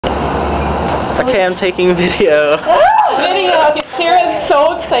Okay, I'm taking video. Video. Okay, Sarah's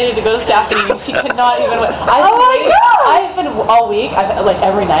so excited to go to staff meeting. She could not even wait. I've been all week. Like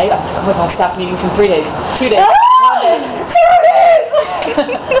every night. I'm like, oh my god, staff meetings in 3 days, 2 days, 1 day. 2 days.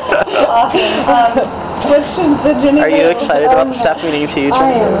 Awesome. Are you excited about the staff meeting too? I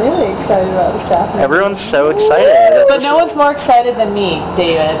am really excited about the staff meeting. Everyone's so excited. But no one's more excited than me,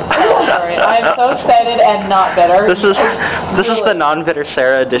 David. Sorry, I'm so excited and not bitter. This is the non-bitter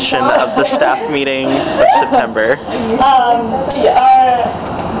Sarah edition of the staff meeting of September.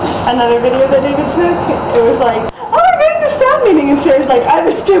 Another video that David took, it was like, oh, we're going to the staff meeting, and Sarah's like, I have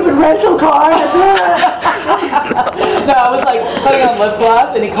a stupid rental car. No, I was like putting on lip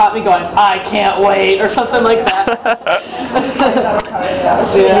gloss, and he caught me going, I can't wait, or something like that.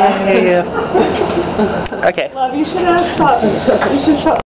 Yeah. Okay. Love, you should ask.